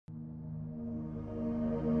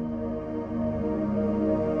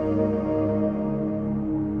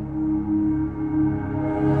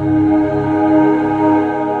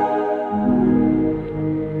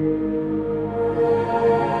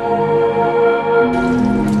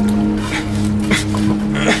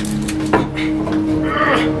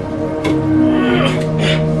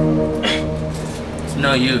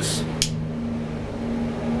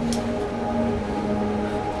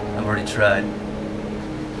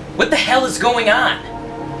What the hell is going on?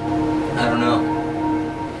 I don't know.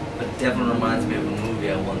 But it definitely reminds me of a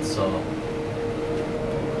movie I once saw.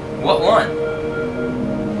 What one?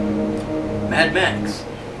 Mad Max.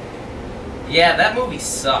 Yeah, that movie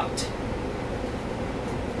sucked.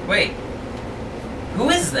 Wait. Who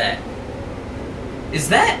is that? Is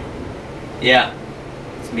that? Yeah.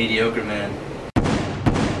 It's mediocre, man.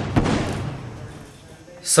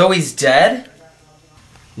 So he's dead?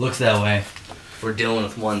 Looks that way. We're dealing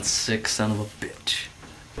with one sick son of a bitch.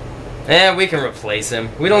 Eh, we can replace him.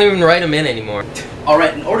 We don't even write him in anymore.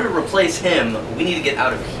 Alright, in order to replace him, we need to get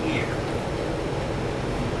out of here.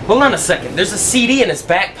 Hold on a second. There's a CD in his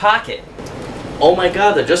back pocket. Oh my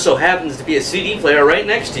god, there just so happens to be a CD player right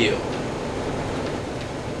next to you.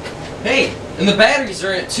 Hey, and the batteries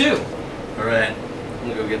are in it too. Alright, I'm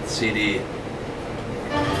gonna go get the CD.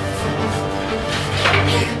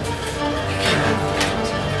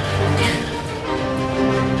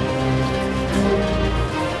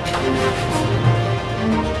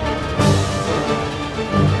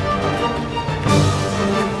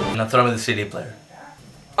 Now throw me the CD player.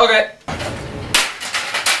 Okay.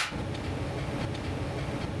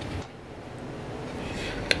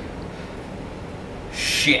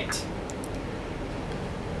 Shit.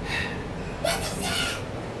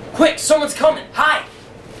 Quick, someone's coming. Hide.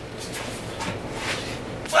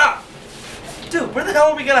 Wow! Dude, where the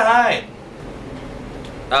hell are we gonna hide?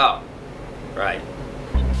 Oh, right.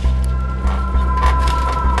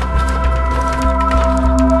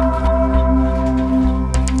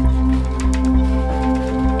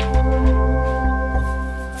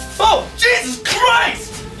 Oh, Jesus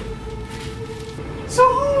Christ! So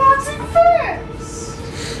who wants it first?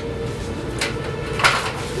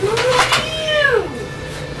 You!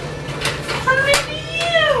 Or maybe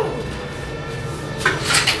you!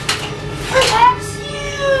 Perhaps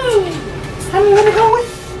you! I'm gonna go with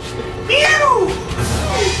you!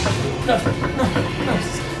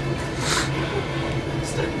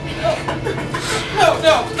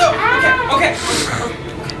 No. Okay.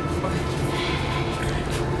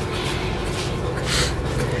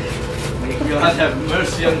 May God have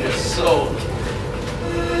mercy on your soul.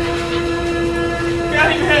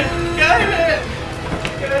 Got him!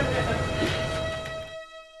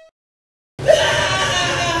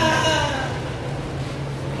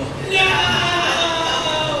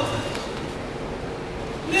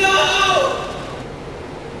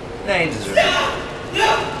 Nah, he deserves it.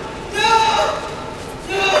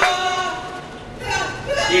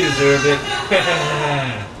 He deserved it.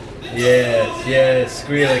 Yes,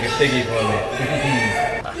 squeal like a piggy for me.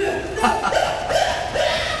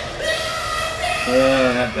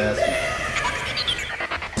 That bastard.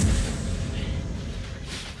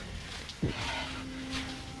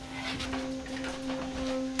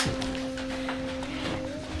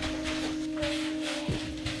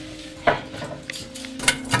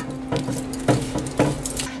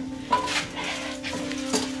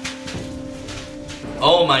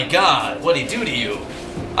 Oh my god, what'd he do to you?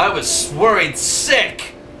 I was worried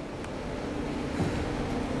sick!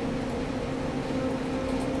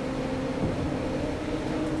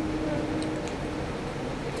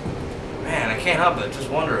 Man, I can't help but just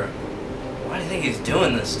wonder, why do you think he's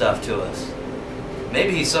doing this stuff to us?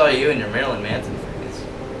 Maybe he saw you in your Marilyn Manson phase.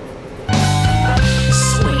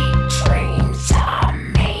 Sweet dreams are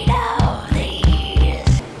made of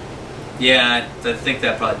these. Yeah, I think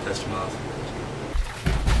that probably pissed him off.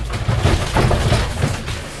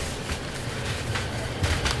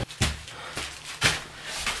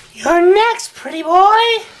 You're next, pretty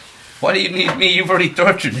boy. Why do you need me? You've already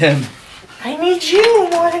tortured him. I need you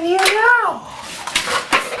more than you know.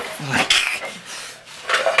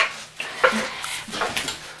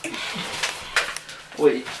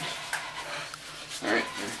 Wait. Alright.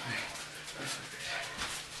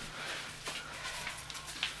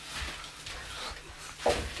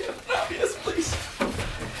 Yes, please.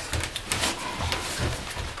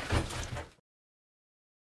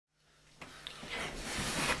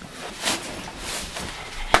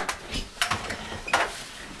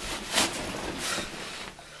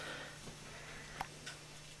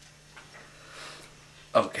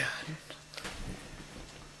 Oh, God.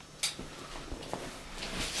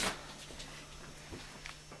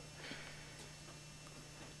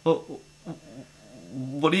 Well,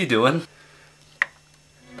 what are you doing?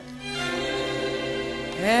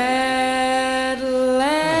 At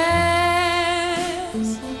last,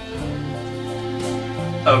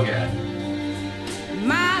 Oh, God.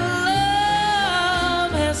 my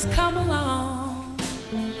love has come along.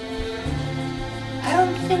 I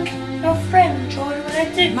don't think your friend enjoyed what I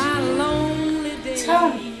did. My lonely days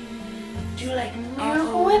Tell me, do you you like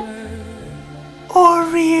Miracle Whip or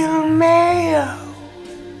real mayo?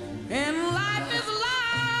 And life is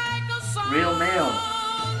like a song. Real mail.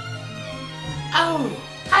 Oh,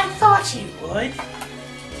 I thought you would.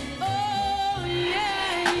 Oh,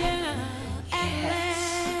 yeah, yeah.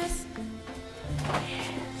 Yes.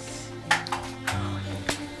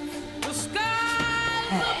 The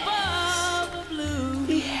skies above the blue.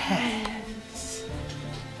 Yes.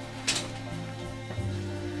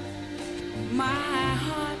 My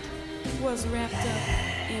heart was wrapped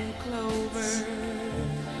up in clover.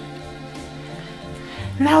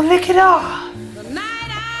 Now lick it off. The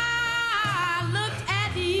night I looked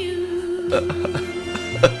at you.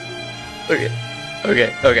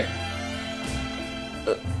 Okay.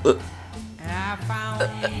 I found a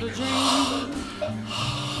dream.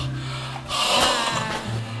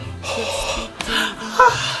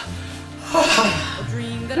 A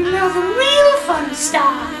dream that Now the real fun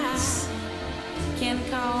starts. can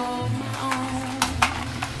call my own.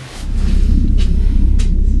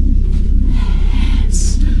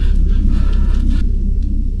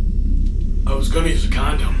 I was gonna use a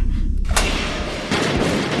condom. A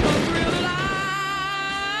thrill that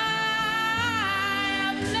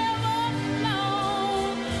I've never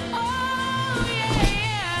known. Oh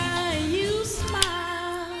yeah, you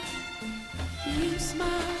smile. You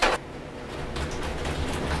smile.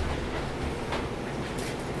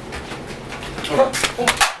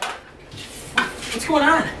 What's going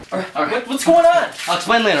on? Alright. What's going on? I'll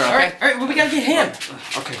explain later, okay? Alright, well, we gotta get him.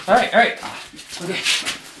 Okay. Alright. Okay.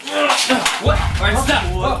 What? Alright, stop.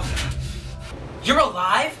 Whoa. You're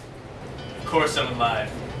alive? Of course I'm alive.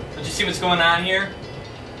 Don't you see what's going on here?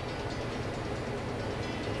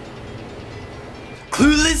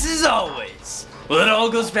 Clueless as always. Well, it all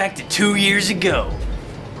goes back to 2 years ago.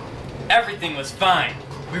 Everything was fine.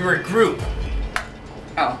 We were a group.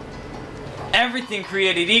 Oh. Everything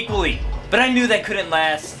created equally. But I knew that couldn't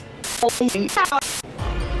last. I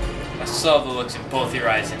saw the looks in both your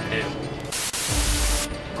eyes and knew.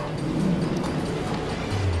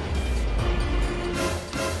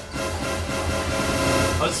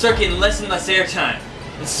 I would start getting less and less airtime.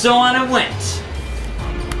 And so on it went.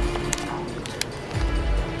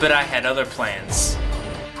 But I had other plans.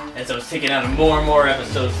 As I was taking on more and more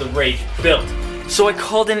episodes, the rage built. So I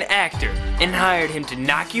called an actor and hired him to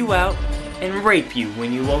knock you out and rape you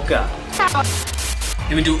when you woke up.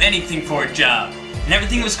 He would do anything for a job. And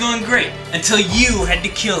everything was going great until you had to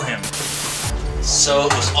kill him. So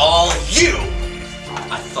it was all you!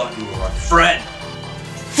 I thought you were a friend.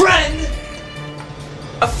 Friend?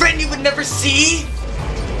 A friend you would never see?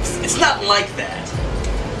 It's not like that.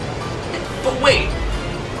 But wait,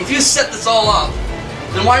 if you set this all up,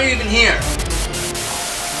 then why are you even here?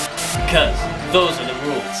 Because those are the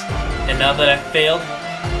rules. And now that I've failed,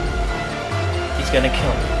 he's gonna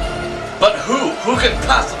kill me. But who? Who could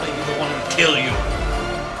possibly be the one who kill you?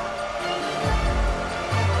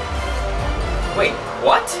 Wait,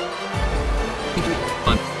 what?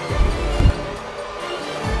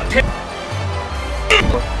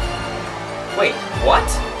 Wait, what?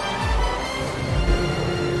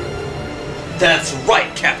 That's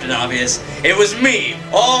right, Captain Obvious. It was me.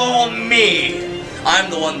 All me.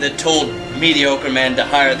 I'm the one that told Mediocre Man to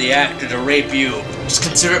hire the actor to rape you. Just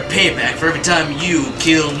consider it payback for every time you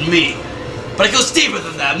killed me. But it goes deeper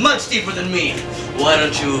than that, much deeper than me. Why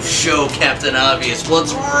don't you show Captain Obvious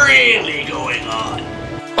what's really going on?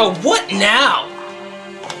 Oh, what now?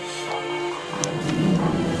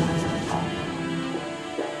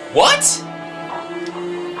 What?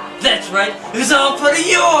 That's right, it was all part of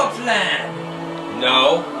your plan!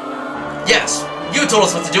 No. Yes, you told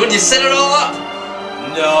us what to do and you set it all up.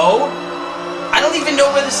 No. I don't even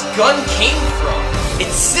know where this gun came from.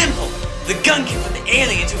 It's simple. The gun came from the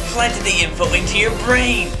aliens who planted the info into your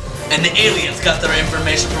brain. And the aliens got their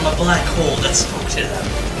information from a black hole that spoke to them.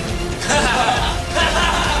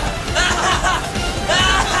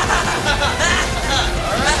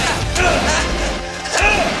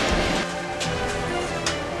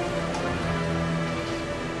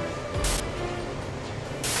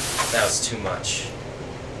 That was too much.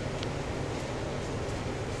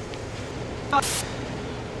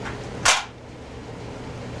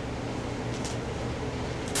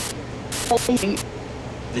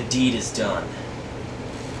 The deed is done.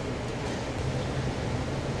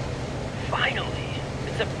 Finally,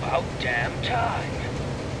 it's about damn time.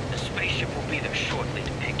 The spaceship will be there shortly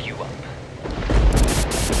to pick you up.